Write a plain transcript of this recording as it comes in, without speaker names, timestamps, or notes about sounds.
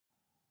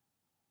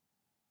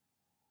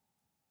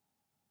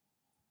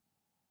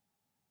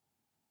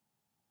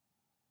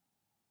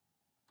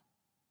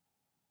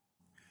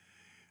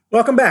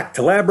Welcome back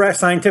to LabRat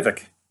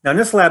Scientific. Now in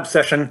this lab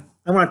session,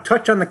 I want to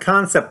touch on the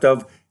concept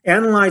of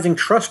analyzing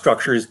truss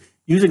structures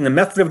using the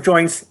method of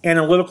joints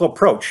analytical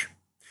approach.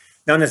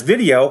 Now in this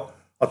video,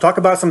 I'll talk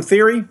about some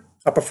theory,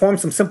 I'll perform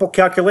some simple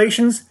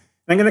calculations,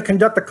 and I'm going to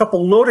conduct a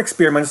couple load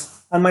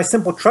experiments on my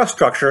simple truss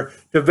structure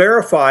to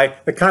verify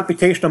the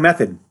computational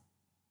method.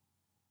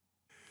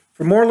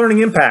 For more learning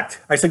impact,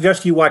 I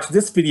suggest you watch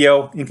this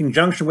video in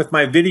conjunction with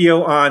my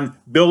video on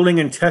building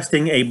and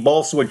testing a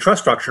balsa wood truss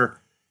structure,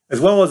 as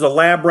well as a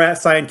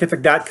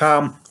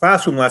LabRatScientific.com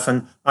classroom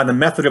lesson on the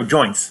method of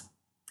joints.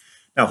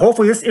 Now,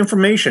 hopefully this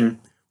information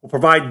will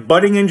provide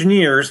budding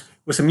engineers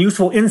with some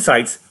useful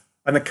insights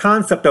on the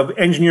concept of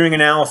engineering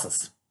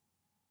analysis.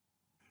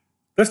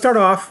 Let's start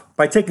off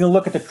by taking a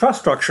look at the truss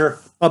structure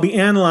I'll be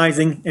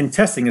analyzing and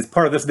testing as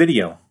part of this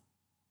video.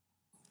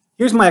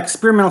 Here's my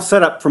experimental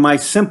setup for my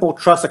simple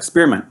truss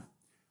experiment.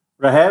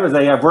 What I have is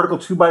a vertical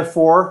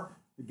 2x4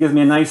 that gives me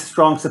a nice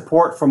strong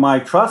support for my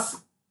truss.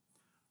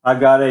 I've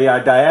got a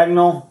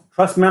diagonal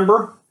truss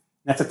member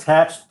that's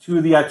attached to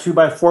the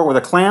 2x4 with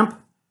a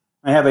clamp.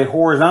 I have a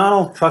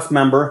horizontal truss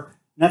member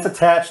and that's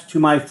attached to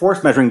my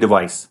force measuring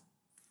device.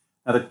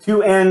 Now the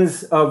two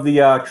ends of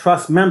the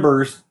truss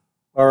members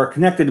are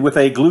connected with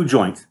a glue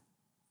joint.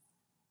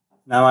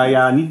 Now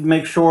I need to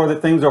make sure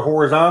that things are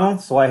horizontal,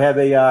 so I have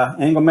a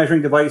angle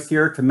measuring device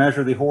here to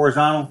measure the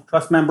horizontal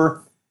truss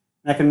member.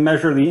 And I can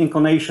measure the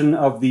inclination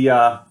of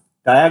the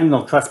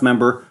diagonal truss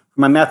member for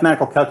my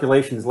mathematical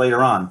calculations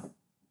later on.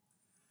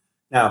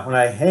 Now, when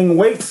I hang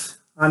weights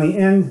on the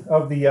end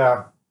of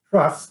the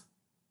truss,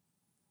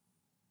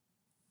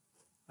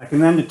 I can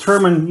then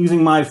determine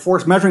using my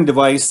force measuring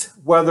device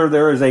whether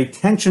there is a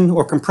tension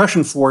or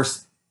compression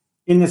force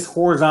in this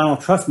horizontal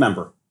truss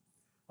member.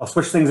 I'll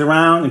switch things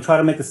around and try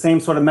to make the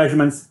same sort of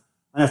measurements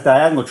on this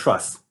diagonal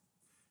truss.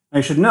 And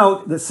I should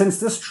note that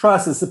since this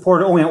truss is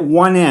supported only at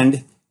one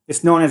end,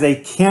 it's known as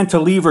a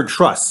cantilevered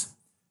truss.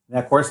 And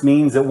that, of course,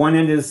 means that one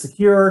end is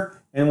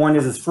secure and one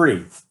end is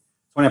free.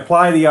 So when I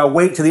apply the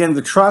weight to the end of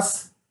the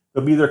truss,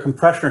 there'll be either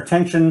compression or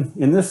tension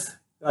in this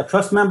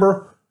truss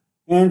member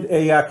and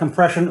a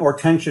compression or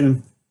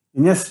tension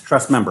in this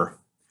truss member.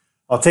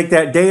 I'll take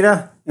that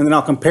data and then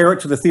I'll compare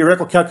it to the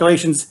theoretical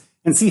calculations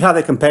and see how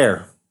they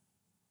compare.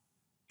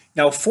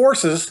 Now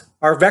forces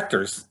are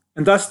vectors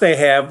and thus they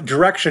have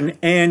direction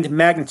and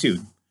magnitude.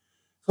 So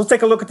let's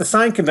take a look at the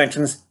sign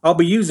conventions I'll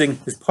be using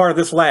as part of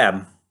this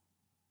lab.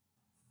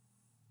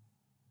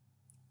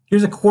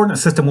 Here's a coordinate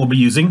system we'll be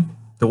using.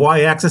 The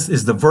y-axis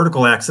is the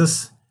vertical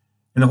axis,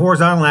 and the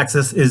horizontal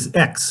axis is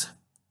x.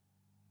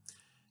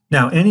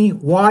 Now, any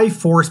y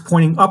force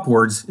pointing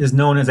upwards is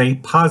known as a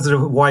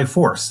positive y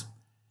force,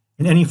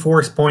 and any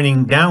force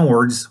pointing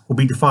downwards will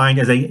be defined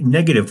as a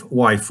negative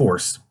y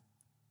force.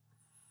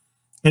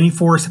 Any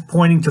force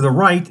pointing to the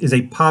right is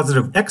a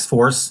positive x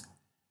force,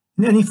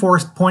 and any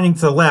force pointing to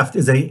the left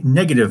is a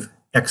negative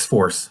x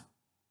force.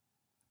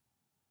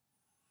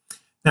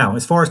 Now,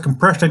 as far as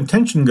compression and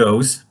tension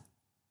goes,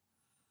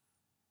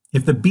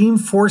 if the beam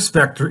force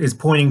vector is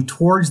pointing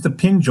towards the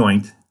pin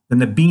joint, then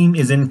the beam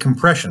is in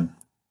compression.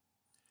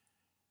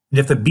 And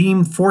if the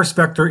beam force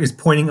vector is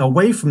pointing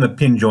away from the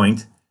pin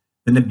joint,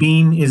 then the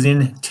beam is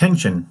in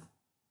tension.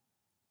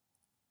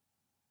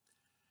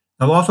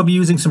 I'll also be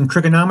using some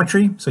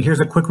trigonometry, so here's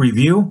a quick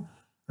review.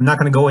 I'm not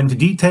going to go into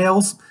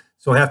details,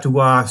 so I have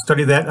to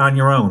study that on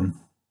your own.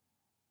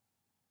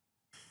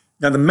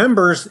 Now the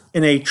members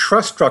in a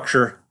truss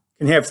structure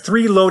can have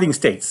three loading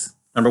states.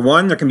 Number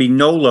one, there can be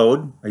no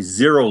load, a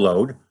zero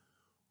load,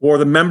 or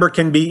the member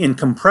can be in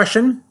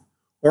compression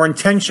or in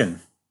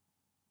tension.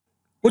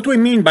 What do we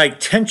mean by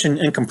tension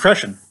and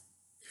compression?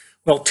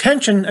 Well,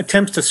 tension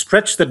attempts to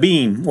stretch the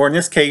beam, or in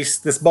this case,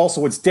 this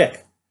balsa wood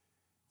stick.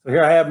 So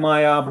here I have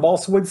my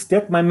balsa wood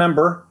stick, my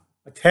member,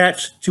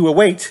 attached to a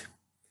weight.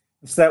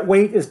 So that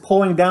weight is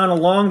pulling down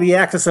along the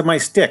axis of my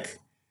stick.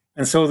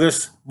 And so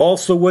this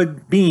balsa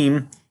wood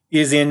beam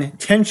is in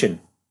tension.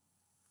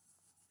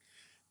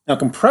 Now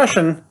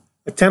compression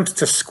attempts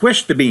to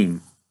squish the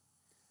beam.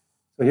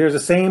 So here's the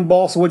same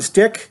balsa wood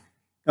stick.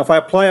 Now if I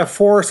apply a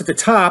force at the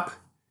top,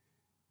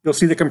 you'll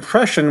see the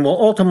compression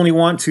will ultimately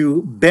want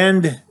to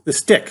bend the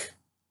stick.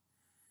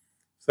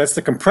 So that's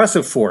the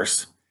compressive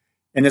force.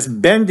 And this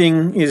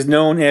bending is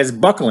known as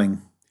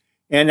buckling.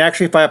 And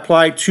actually if I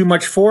apply too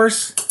much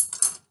force,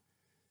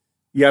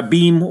 the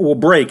beam will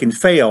break and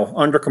fail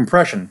under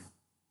compression.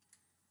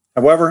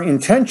 However, in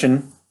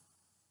tension,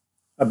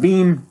 a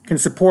beam can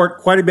support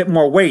quite a bit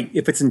more weight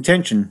if it's in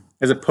tension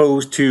as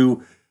opposed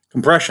to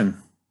compression.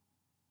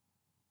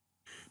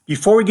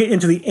 Before we get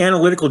into the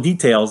analytical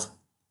details,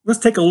 let's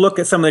take a look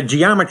at some of the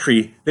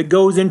geometry that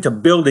goes into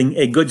building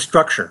a good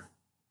structure.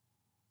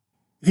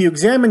 If you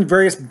examine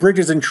various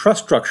bridges and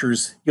truss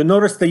structures, you'll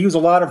notice they use a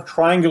lot of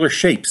triangular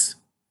shapes.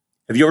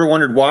 Have you ever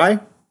wondered why?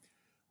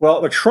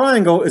 Well, a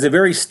triangle is a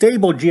very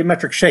stable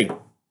geometric shape.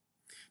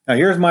 Now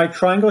here's my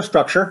triangular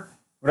structure.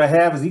 What I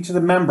have is each of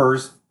the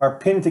members are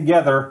pinned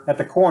together at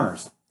the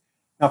corners.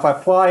 Now if I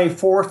apply a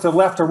force to the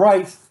left or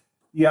right,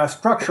 the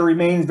structure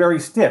remains very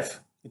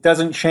stiff. It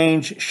doesn't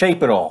change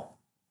shape at all.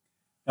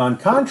 Now in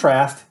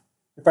contrast,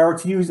 If I were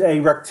to use a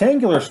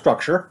rectangular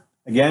structure,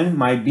 again,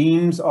 my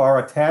beams are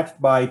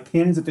attached by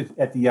pins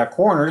at the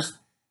corners.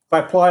 If I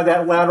apply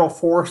that lateral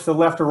force to the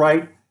left or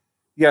right,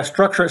 the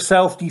structure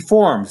itself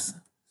deforms.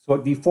 So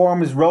it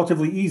deforms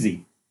relatively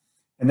easy.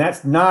 And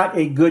that's not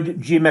a good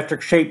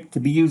geometric shape to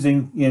be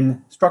using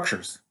in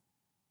structures.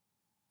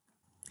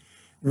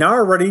 Now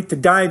we're ready to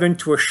dive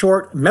into a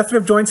short method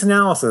of joints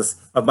analysis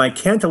of my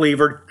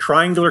cantilevered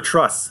triangular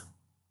truss.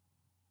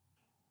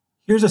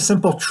 Here's a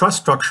simple truss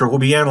structure we'll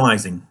be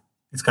analyzing.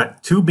 It's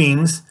got two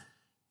beams,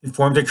 it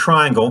forms a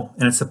triangle,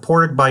 and it's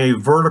supported by a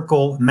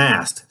vertical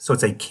mast. So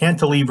it's a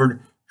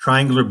cantilevered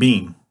triangular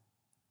beam.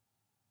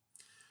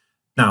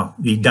 Now,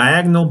 the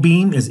diagonal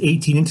beam is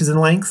 18 inches in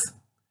length.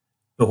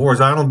 The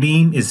horizontal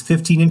beam is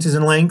 15 inches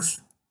in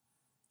length.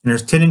 And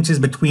there's 10 inches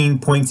between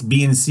points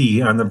B and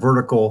C on the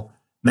vertical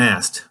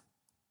mast.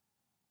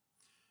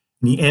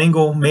 And the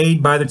angle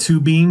made by the two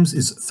beams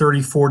is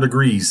 34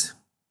 degrees.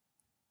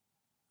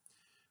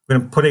 We're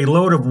going to put a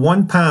load of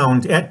 1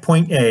 pound at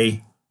point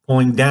A,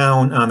 pulling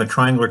down on the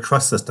triangular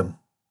truss system.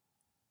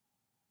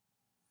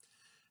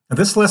 Now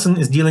this lesson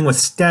is dealing with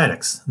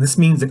statics. This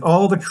means that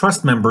all the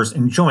truss members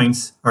and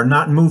joints are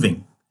not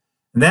moving.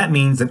 And that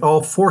means that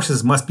all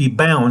forces must be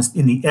balanced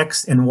in the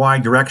X and Y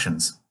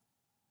directions.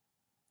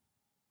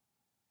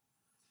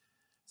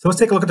 So let's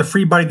take a look at the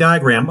free body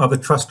diagram of the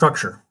truss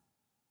structure.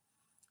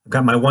 I've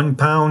got my 1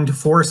 pound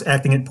force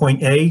acting at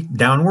point A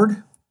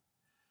downward.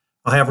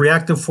 I'll have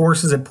reactive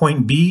forces at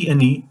point B in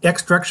the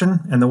X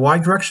direction and the Y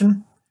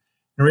direction,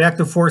 and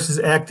reactive forces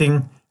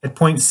acting at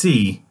point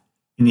C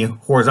in the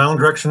horizontal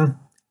direction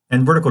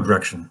and vertical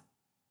direction.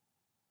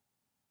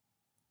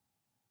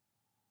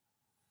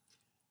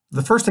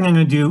 The first thing I'm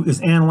going to do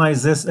is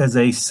analyze this as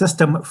a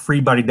system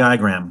free body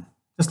diagram,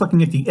 just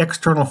looking at the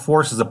external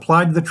forces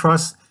applied to the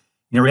truss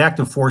and the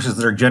reactive forces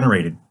that are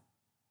generated.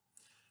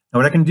 Now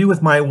what I can do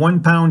with my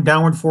 1 pound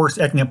downward force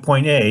acting at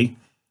point A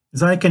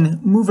is I can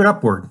move it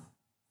upward.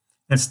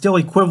 And it's still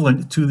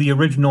equivalent to the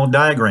original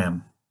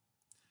diagram.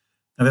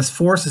 Now this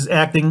force is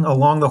acting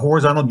along the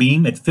horizontal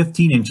beam at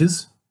 15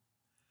 inches.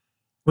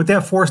 What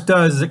that force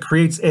does is it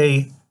creates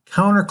a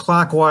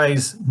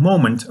counterclockwise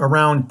moment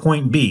around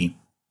point B.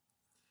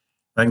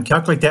 I can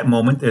calculate that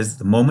moment as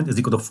the moment is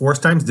equal to force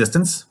times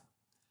distance.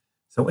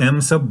 So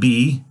M sub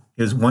B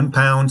is 1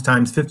 pound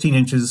times 15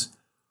 inches,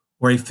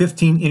 or a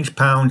 15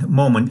 inch-pound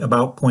moment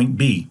about point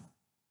B.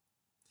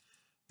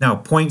 Now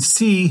point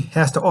C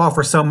has to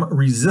offer some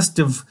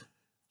resistive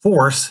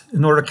force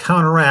in order to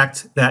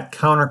counteract that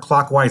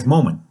counterclockwise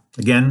moment.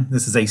 Again,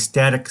 this is a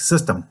static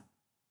system.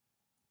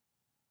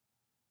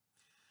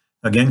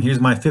 Again, here's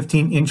my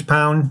 15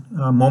 inch-pound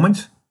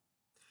moment.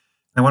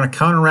 I want to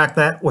counteract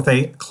that with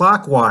a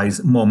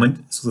clockwise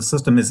moment, so the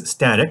system is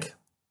static.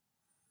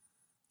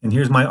 And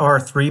here's my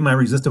R3, my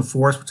resistive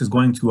force, which is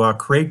going to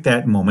create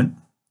that moment.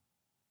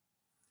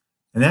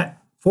 And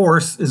that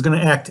force is going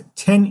to act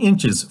 10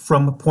 inches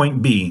from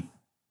point B.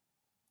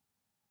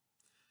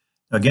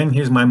 Again,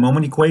 here's my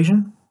moment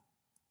equation.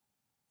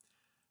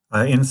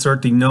 I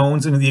insert the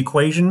knowns into the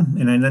equation,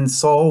 and I then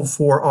solve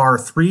for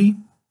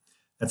R3.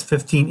 That's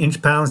 15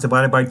 inch-pounds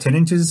divided by 10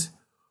 inches,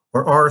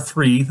 or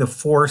R3, the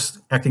force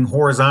acting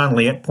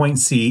horizontally at point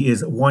C,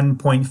 is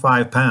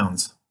 1.5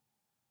 pounds.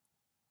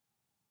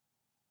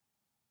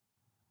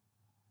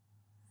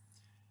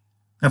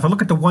 Now, if I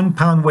look at the 1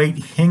 pound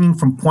weight hanging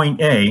from point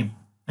A,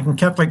 I can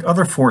calculate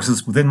other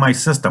forces within my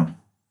system.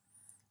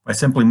 I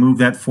simply move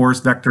that force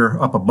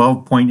vector up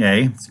above point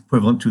A, it's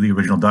equivalent to the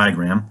original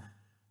diagram,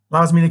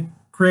 allows me to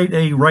create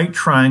a right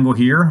triangle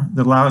here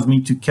that allows me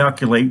to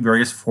calculate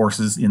various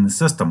forces in the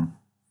system.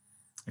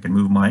 I can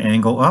move my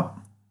angle up.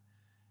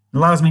 It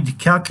allows me to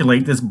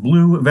calculate this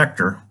blue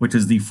vector, which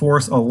is the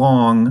force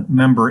along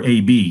member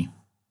AB.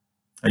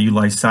 I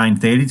utilize sine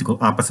theta is equal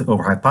to opposite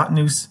over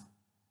hypotenuse.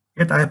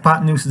 Get the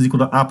hypotenuse is equal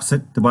to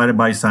opposite divided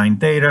by sine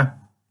theta.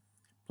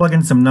 Plug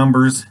in some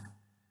numbers.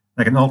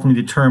 I can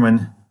ultimately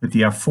determine that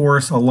the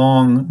force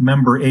along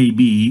member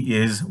AB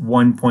is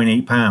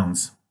 1.8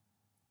 pounds.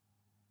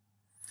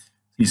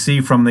 You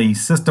see from the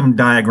system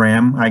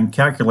diagram, I can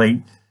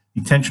calculate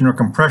the tension or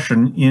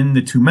compression in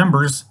the two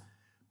members,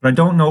 but I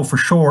don't know for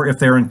sure if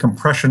they're in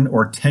compression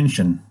or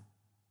tension.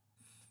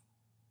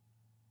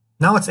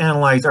 Now let's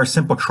analyze our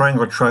simple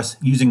triangular truss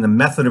using the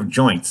method of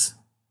joints.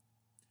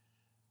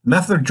 The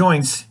method of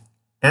joints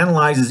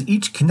analyzes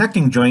each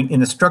connecting joint in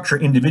the structure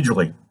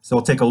individually. So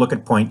we'll take a look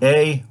at point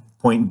A,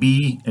 point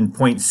B, and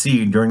point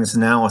C during this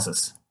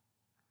analysis.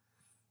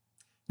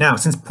 Now,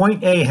 since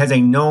point A has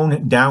a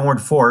known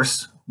downward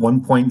force,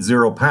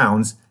 1.0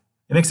 pounds,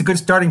 it makes a good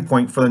starting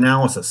point for the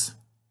analysis.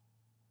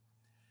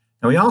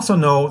 Now we also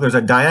know there's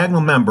a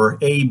diagonal member,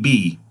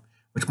 AB,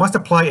 which must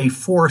apply a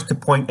force to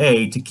point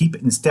A to keep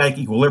it in static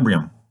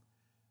equilibrium.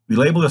 We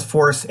label this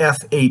force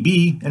FAB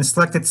and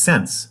select its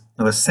sense.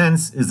 Now the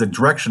sense is the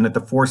direction that the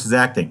force is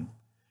acting.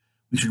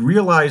 We should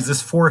realize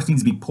this force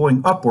needs to be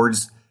pulling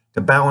upwards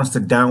to balance the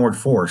downward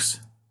force.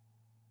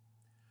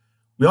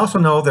 We also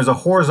know there's a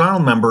horizontal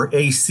member,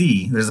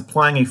 AC, that is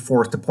applying a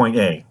force to point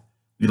A.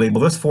 We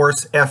label this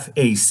force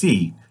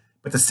FAC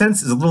but the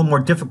sense is a little more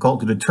difficult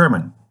to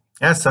determine.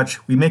 As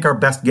such, we make our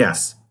best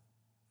guess.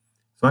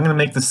 So I'm going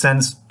to make the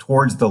sense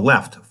towards the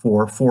left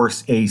for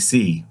force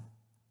AC.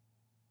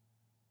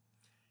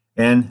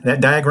 And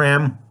that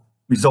diagram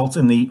results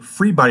in the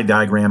free body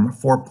diagram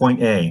for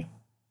point A.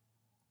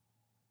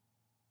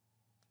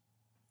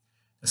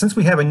 Since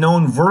we have a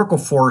known vertical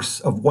force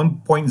of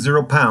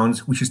 1.0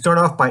 pounds, we should start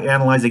off by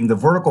analyzing the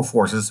vertical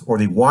forces, or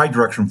the y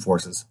direction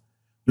forces.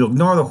 We'll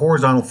ignore the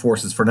horizontal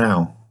forces for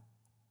now.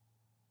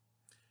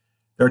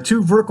 There are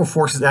two vertical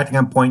forces acting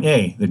on point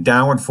A, the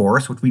downward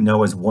force, which we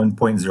know as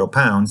 1.0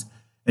 pounds,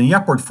 and the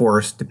upward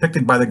force,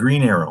 depicted by the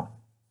green arrow.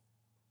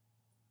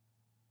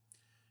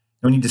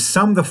 Now we need to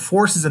sum the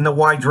forces in the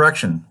y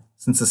direction.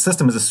 Since the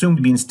system is assumed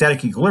to be in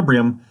static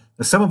equilibrium,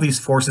 the sum of these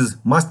forces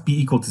must be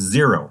equal to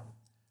 0.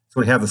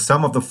 So we have the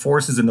sum of the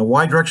forces in the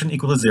y direction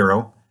equal to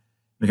 0.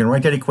 We can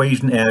write that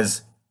equation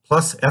as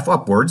plus F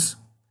upwards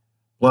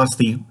plus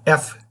the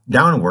F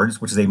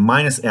downwards, which is a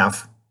minus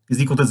F, is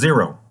equal to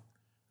 0.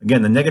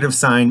 Again, the negative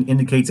sign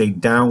indicates a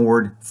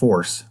downward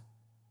force.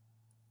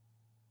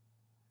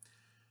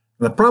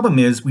 The problem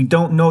is we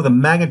don't know the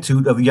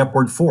magnitude of the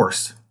upward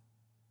force.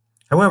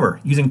 However,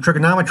 using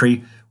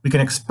trigonometry, we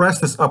can express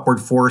this upward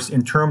force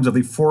in terms of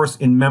the force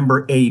in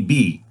member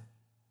AB.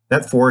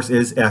 That force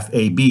is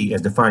FAB,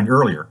 as defined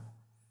earlier.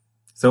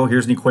 So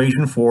here's an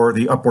equation for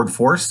the upward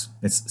force.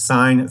 It's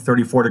sine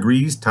 34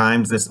 degrees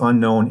times this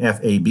unknown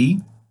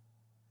FAB.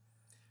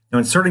 Now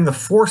inserting the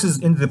forces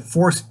into the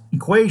force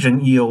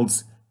equation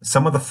yields the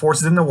sum of the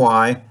forces in the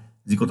y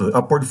is equal to the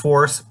upward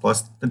force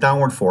plus the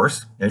downward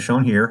force, as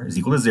shown here, is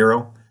equal to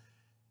 0.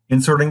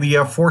 Inserting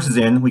the forces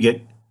in, we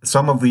get the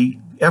sum of the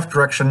F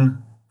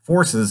direction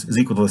forces is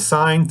equal to the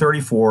sine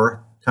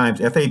 34 times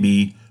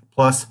FAB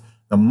plus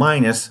the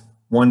minus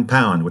 1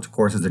 pound, which of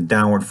course is a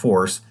downward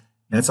force,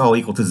 and that's all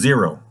equal to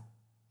 0.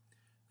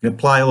 We can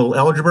apply a little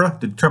algebra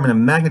to determine the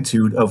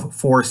magnitude of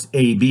force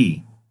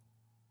AB.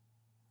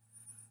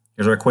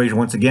 Here's our equation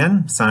once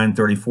again, sine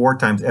 34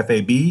 times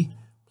FAB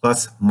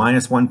plus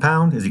minus 1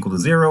 pound is equal to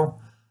 0.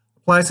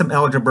 Apply some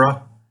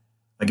algebra,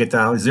 I get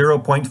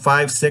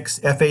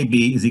 0.56 FAB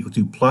is equal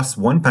to plus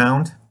 1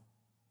 pound.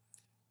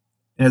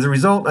 And as a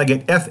result, I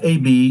get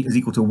FAB is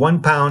equal to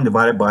 1 pound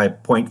divided by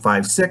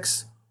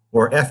 0.56,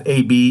 or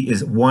FAB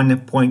is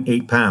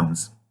 1.8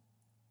 pounds.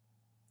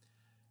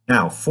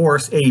 Now,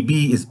 force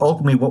AB is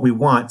ultimately what we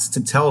want, since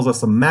it tells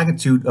us the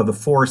magnitude of the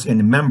force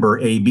in member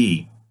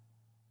AB.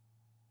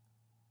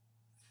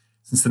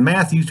 Since the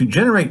math used to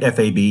generate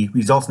FAB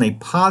results in a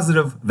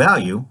positive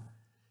value,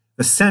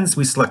 the sense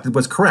we selected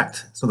was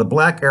correct. So the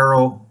black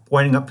arrow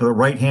pointing up to the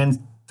right-hand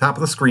top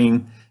of the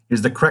screen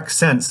is the correct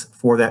sense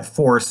for that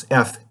force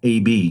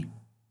FAB.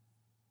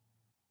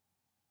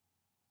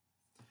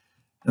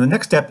 And the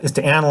next step is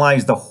to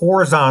analyze the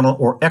horizontal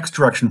or x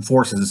direction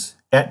forces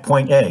at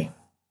point A.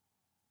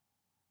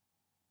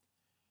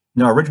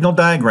 In our original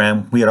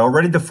diagram, we had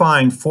already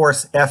defined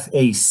force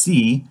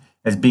FAC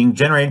as being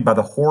generated by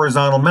the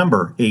horizontal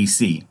member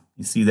AC.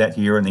 You see that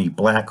here in the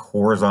black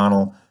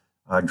horizontal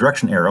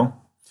direction arrow.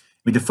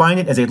 We define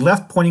it as a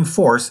left-pointing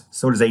force,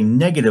 so it is a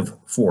negative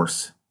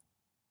force.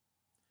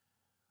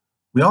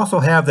 We also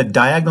have the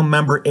diagonal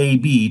member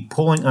AB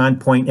pulling on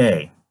point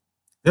A.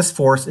 This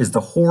force is the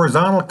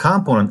horizontal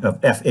component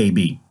of FAB.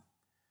 We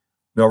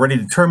already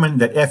determined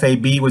that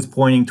FAB was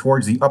pointing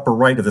towards the upper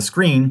right of the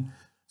screen,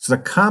 so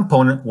the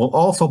component will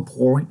also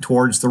point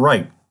towards the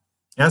right.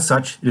 As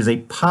such, it is a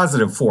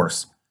positive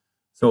force.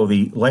 So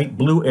the light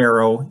blue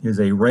arrow is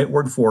a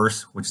rightward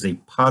force, which is a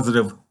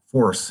positive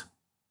force.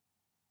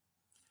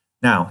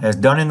 Now, as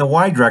done in the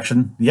y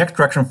direction, the x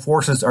direction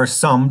forces are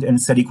summed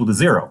and set equal to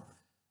 0.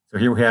 So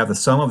here we have the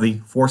sum of the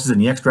forces in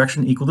the x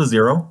direction equal to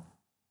 0.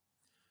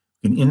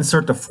 We can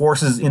insert the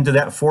forces into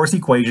that force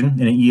equation,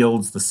 and it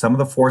yields the sum of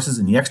the forces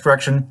in the x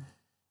direction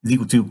is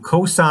equal to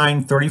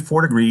cosine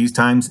 34 degrees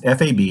times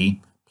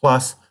FAB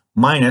plus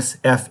minus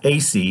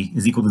FAC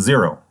is equal to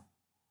 0.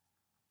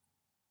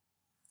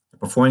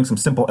 Performing some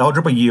simple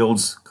algebra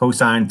yields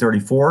cosine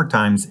 34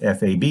 times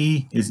FAB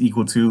is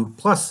equal to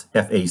plus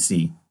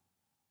FAC.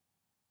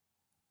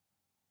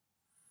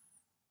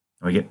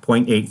 We get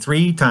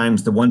 0.83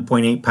 times the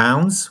 1.8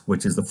 pounds,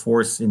 which is the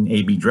force in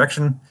AB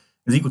direction,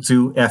 is equal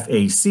to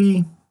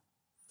FAC.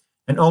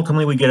 And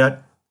ultimately we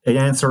get an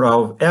answer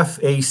of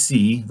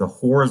FAC, the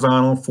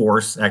horizontal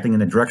force acting in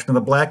the direction of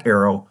the black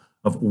arrow,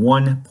 of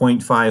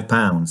 1.5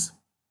 pounds.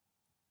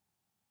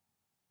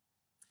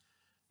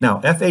 Now,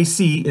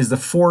 FAC is the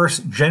force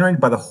generated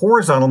by the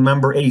horizontal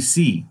member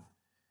AC.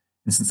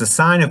 And since the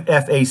sign of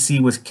FAC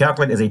was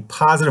calculated as a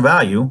positive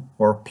value,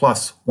 or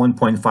plus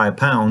 1.5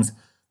 pounds,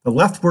 the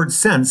leftward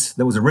sense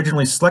that was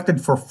originally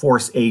selected for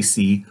force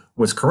AC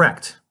was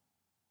correct.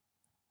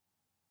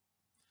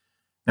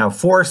 Now,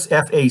 force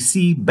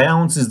FAC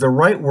balances the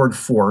rightward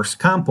force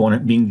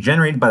component being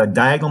generated by the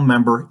diagonal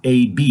member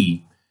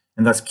AB,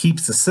 and thus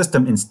keeps the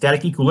system in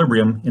static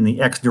equilibrium in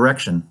the x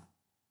direction.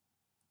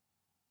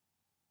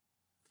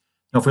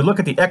 Now, if we look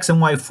at the x and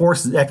y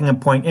forces acting on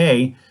point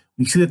A,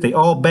 we see that they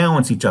all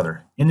balance each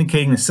other,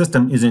 indicating the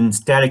system is in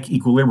static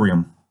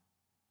equilibrium.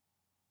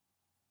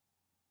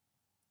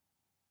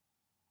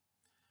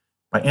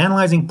 By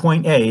analyzing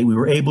point A, we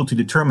were able to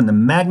determine the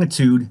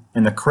magnitude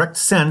and the correct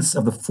sense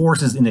of the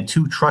forces in the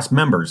two truss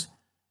members.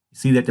 You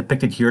see that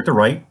depicted here at the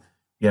right.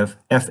 You have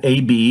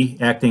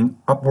FAB acting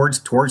upwards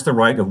towards the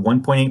right of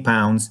 1.8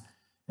 pounds,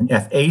 and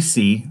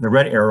FAC, the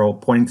red arrow,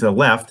 pointing to the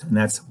left, and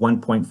that's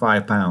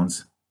 1.5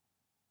 pounds.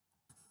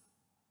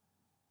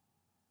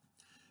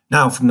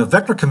 Now, from the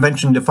vector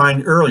convention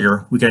defined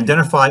earlier, we can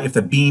identify if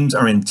the beams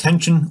are in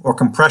tension or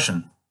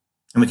compression,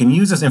 and we can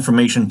use this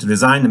information to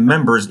design the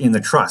members in the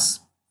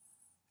truss.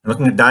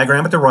 Looking at the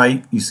diagram at the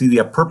right, you see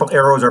the purple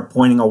arrows are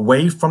pointing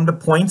away from the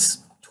points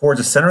towards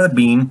the center of the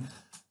beam.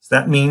 So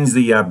that means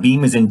the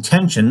beam is in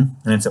tension,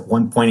 and it's at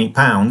 1.8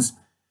 pounds.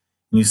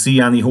 And you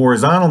see on the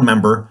horizontal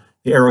member,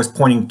 the arrow is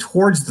pointing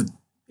towards the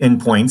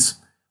endpoints,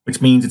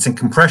 which means it's in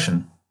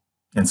compression.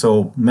 And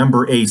so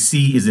member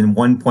AC is in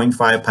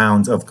 1.5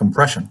 pounds of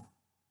compression.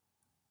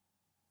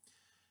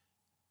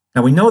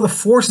 Now we know the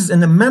forces in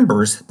the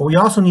members, but we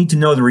also need to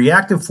know the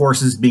reactive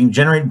forces being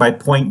generated by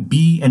point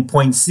B and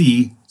point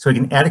C so we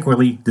can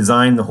adequately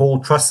design the whole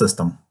truss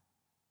system.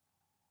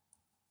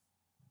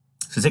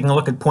 So taking a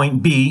look at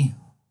point B,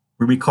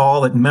 we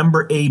recall that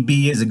member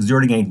AB is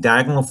exerting a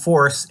diagonal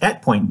force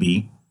at point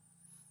B,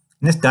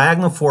 and this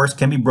diagonal force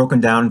can be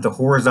broken down into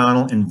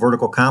horizontal and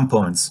vertical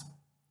components.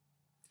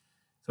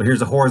 So here's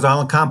the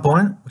horizontal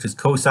component, which is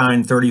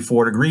cosine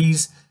 34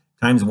 degrees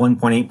times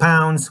 1.8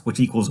 pounds, which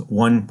equals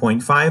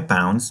 1.5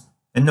 pounds.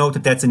 And note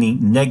that that's in the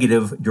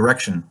negative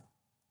direction.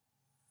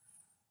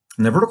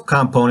 And the vertical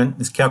component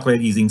is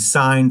calculated using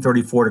sine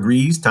 34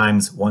 degrees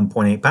times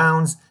 1.8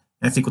 pounds.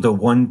 That's equal to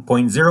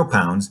 1.0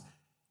 pounds.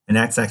 And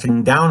that's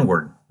acting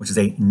downward, which is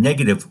a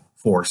negative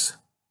force.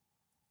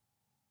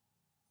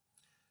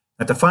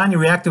 Now to find the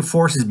reactive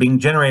forces being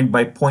generated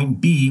by point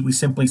B, we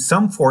simply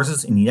sum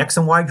forces in the x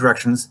and y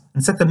directions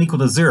and set them equal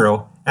to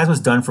 0, as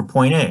was done for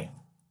point A.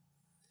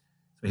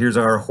 So here's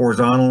our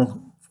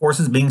horizontal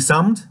forces being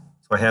summed.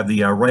 So I have the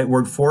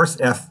rightward force,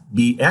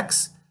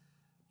 FBX,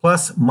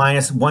 plus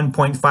minus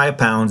 1.5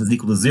 pounds is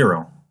equal to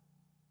 0.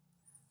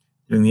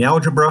 Doing the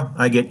algebra,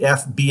 I get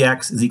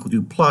FBX is equal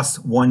to plus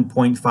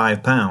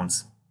 1.5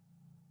 pounds.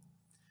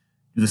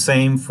 Do the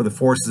same for the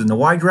forces in the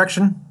y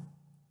direction.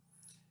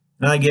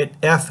 And I get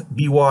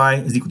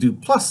FBY is equal to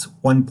plus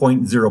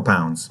 1.0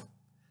 pounds.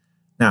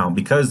 Now,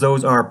 because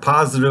those are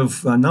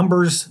positive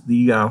numbers,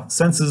 the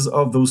senses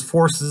of those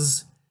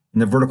forces in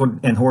the vertical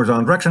and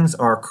horizontal directions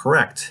are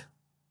correct.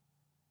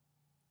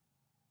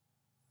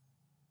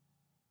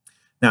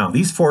 Now,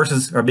 these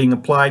forces are being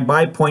applied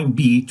by point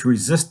B to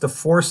resist the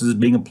forces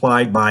being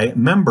applied by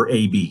member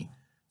AB.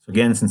 So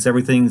again, since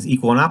everything is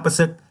equal and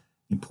opposite,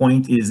 the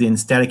point is in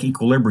static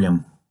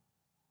equilibrium.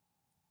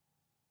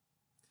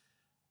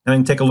 Now we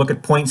can take a look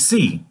at point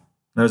C.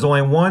 There's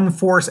only one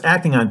force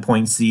acting on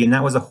point C, and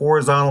that was a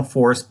horizontal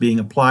force being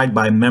applied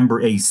by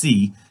member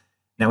AC.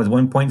 That was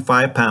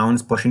 1.5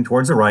 pounds pushing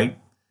towards the right.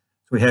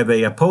 So we have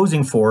an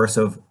opposing force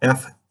of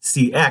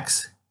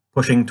FCX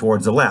pushing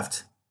towards the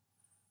left.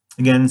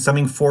 Again,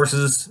 summing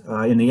forces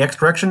in the x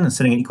direction and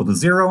setting it equal to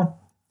 0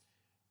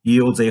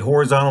 yields a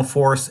horizontal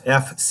force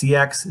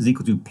FCX is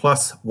equal to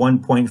plus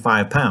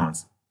 1.5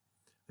 pounds.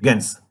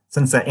 Again,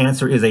 since that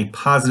answer is a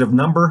positive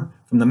number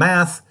from the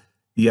math,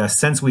 the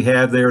sense we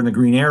have there in the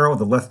green arrow,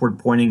 the leftward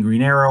pointing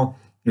green arrow,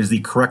 is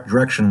the correct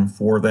direction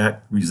for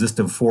that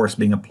resistive force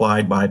being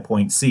applied by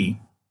point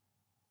C.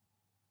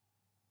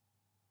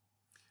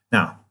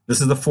 Now, this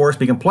is the force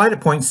being applied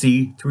at point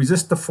C to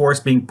resist the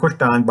force being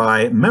pushed on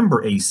by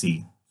member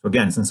AC. So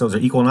again, since those are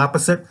equal and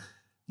opposite,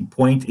 the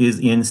point is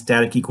in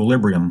static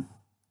equilibrium.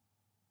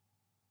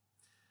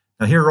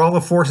 Now here are all the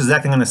forces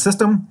acting on the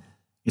system.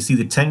 You see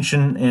the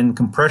tension and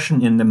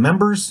compression in the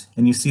members,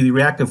 and you see the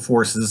reactive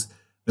forces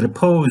that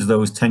oppose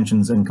those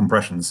tensions and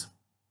compressions.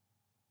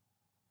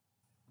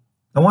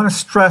 I want to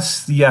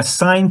stress the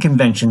sign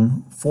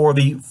convention for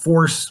the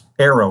force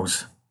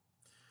arrows.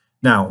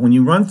 Now, when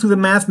you run through the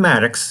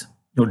mathematics,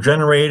 you'll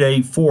generate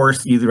a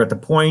force either at the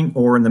point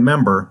or in the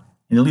member,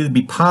 and it'll either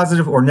be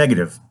positive or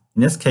negative.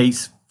 In this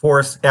case,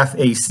 force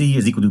FAC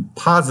is equal to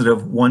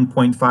positive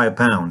 1.5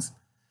 pounds.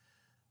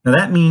 Now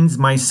that means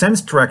my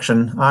sense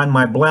direction on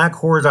my black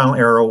horizontal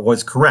arrow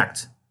was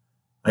correct.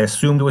 I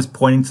assumed it was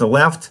pointing to the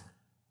left.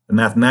 The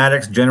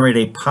mathematics generate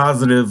a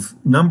positive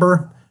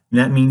number, and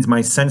that means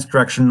my sense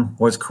direction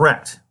was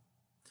correct.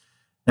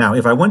 Now,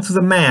 if I went through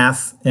the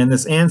math and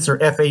this answer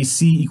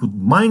FAC equaled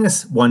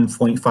minus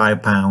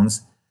 1.5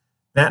 pounds,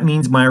 that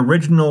means my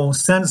original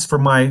sense for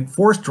my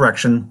force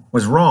direction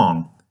was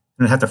wrong.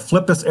 And I have to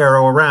flip this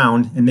arrow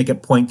around and make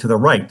it point to the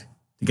right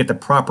to get the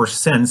proper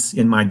sense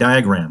in my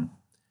diagram.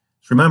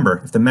 So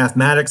remember, if the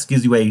mathematics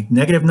gives you a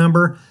negative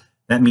number,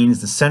 that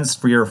means the sense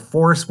for your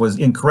force was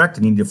incorrect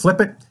and you need to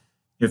flip it.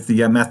 If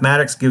the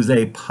mathematics gives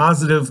a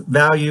positive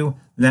value,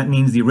 that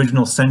means the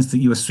original sense that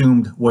you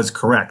assumed was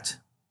correct.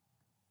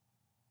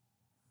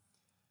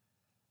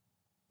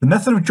 The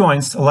method of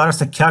joints allowed us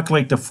to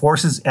calculate the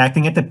forces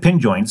acting at the pin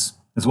joints,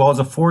 as well as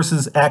the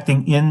forces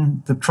acting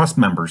in the truss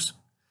members.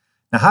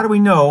 Now, how do we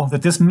know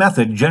that this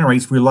method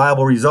generates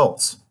reliable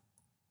results?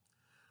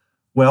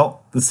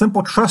 Well, the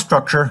simple truss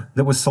structure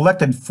that was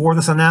selected for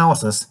this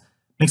analysis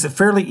makes it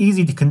fairly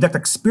easy to conduct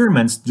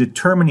experiments to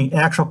determine the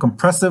actual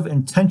compressive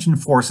and tension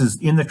forces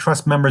in the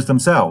truss members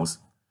themselves.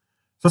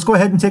 So let's go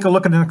ahead and take a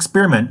look at an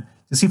experiment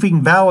to see if we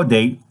can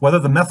validate whether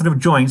the method of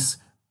joints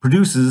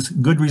produces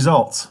good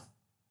results.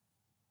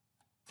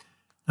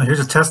 Now here's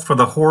a test for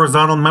the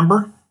horizontal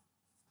member.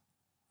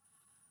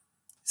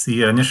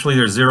 See, initially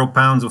there's 0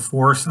 pounds of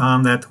force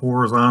on that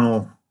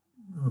horizontal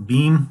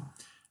beam.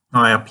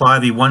 Now I apply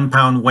the 1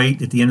 pound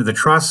weight at the end of the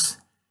truss.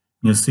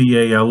 You'll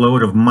see a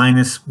load of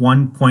minus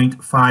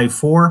 1.54.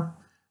 So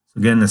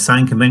again, the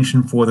sign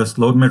convention for this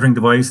load measuring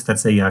device,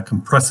 that's a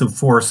compressive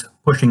force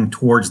pushing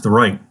towards the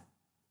right.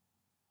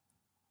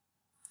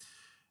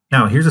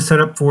 Now here's a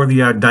setup for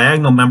the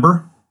diagonal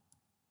member.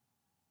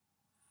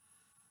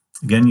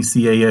 Again, you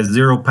see a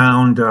 0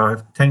 pound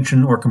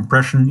tension or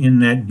compression in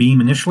that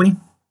beam initially.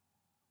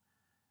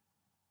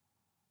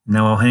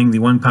 Now I'll hang the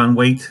 1 pound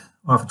weight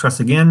off the truss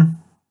again.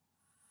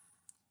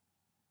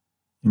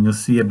 And you'll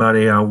see about a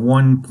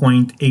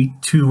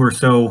 1.82 or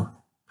so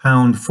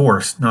pound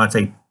force. Now it's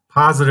a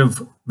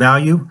positive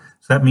value,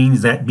 so that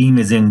means that beam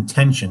is in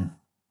tension.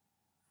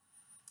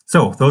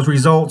 So those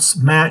results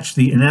match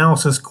the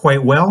analysis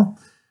quite well.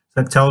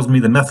 So that tells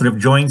me the method of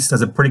joints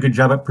does a pretty good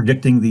job at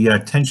predicting the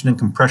tension and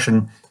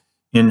compression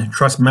in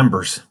truss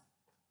members.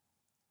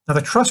 Now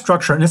the truss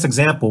structure in this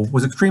example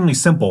was extremely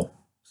simple,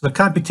 so the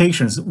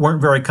computations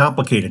weren't very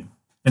complicated.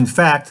 In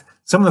fact,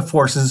 some of the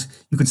forces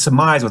you could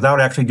surmise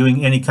without actually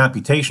doing any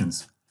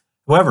computations.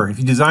 However, if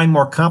you design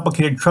more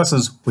complicated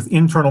trusses with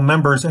internal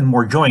members and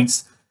more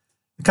joints,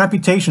 the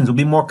computations will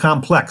be more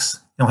complex.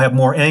 You'll have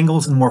more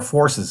angles and more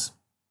forces.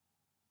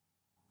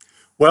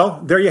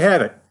 Well, there you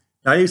have it.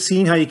 Now you've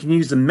seen how you can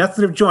use the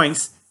method of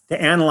joints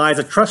to analyze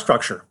a truss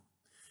structure.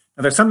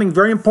 Now there's something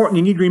very important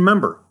you need to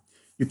remember.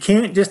 You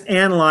can't just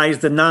analyze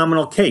the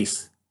nominal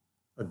case.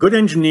 A good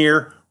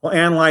engineer will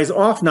analyze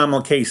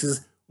off-nominal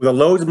cases where the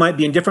loads might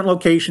be in different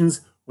locations,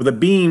 where the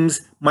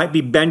beams might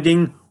be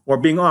bending or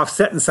being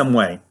offset in some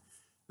way.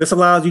 This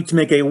allows you to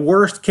make a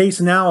worst-case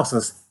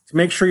analysis to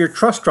make sure your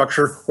truss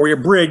structure or your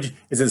bridge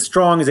is as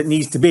strong as it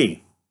needs to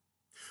be.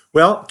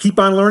 Well, keep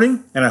on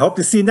learning, and I hope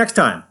to see you next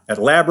time at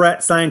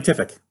LabRat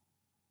Scientific.